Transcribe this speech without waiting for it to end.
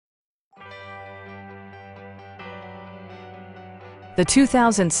the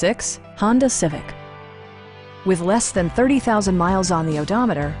 2006 Honda Civic. With less than 30,000 miles on the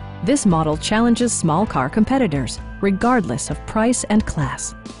odometer, this model challenges small car competitors, regardless of price and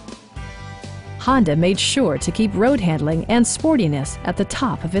class. Honda made sure to keep road handling and sportiness at the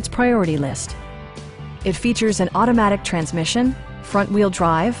top of its priority list. It features an automatic transmission, front-wheel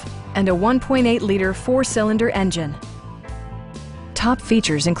drive, and a 1.8-liter four-cylinder engine. Top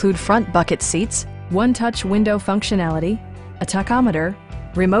features include front bucket seats, one-touch window functionality, a tachometer,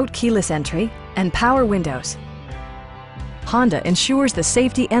 remote keyless entry, and power windows. Honda ensures the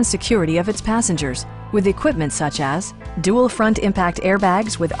safety and security of its passengers with equipment such as dual front impact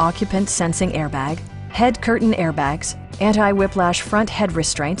airbags with occupant sensing airbag, head curtain airbags, anti-whiplash front head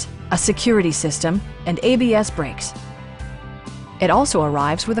restraint, a security system, and ABS brakes. It also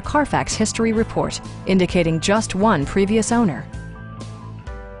arrives with a Carfax history report indicating just one previous owner.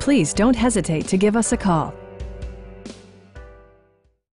 Please don't hesitate to give us a call.